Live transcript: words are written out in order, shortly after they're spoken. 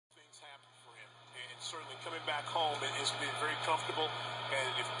coming back home and has been very comfortable. And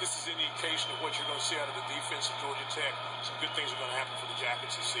if this is any indication of what you're going to see out of the defense of Georgia Tech, some good things are going to happen for the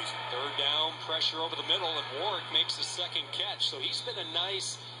Jackets this season. Third down, pressure over the middle, and Warrick makes the second catch. So he's been a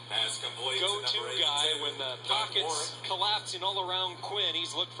nice go-to guy when the pockets collapsing all around Quinn.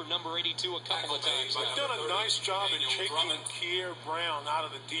 He's looked for number 82 a couple of times now. He's done a nice job in taking Kier Brown out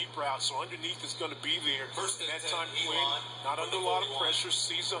of the deep route, so underneath is going to be there. That time Quinn, not under a lot of pressure,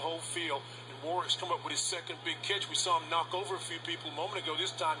 sees the whole field. Warrick's come up with his second big catch. We saw him knock over a few people a moment ago.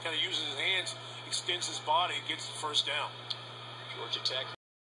 This time kind of uses his hands, extends his body, and gets the first down. Georgia Tech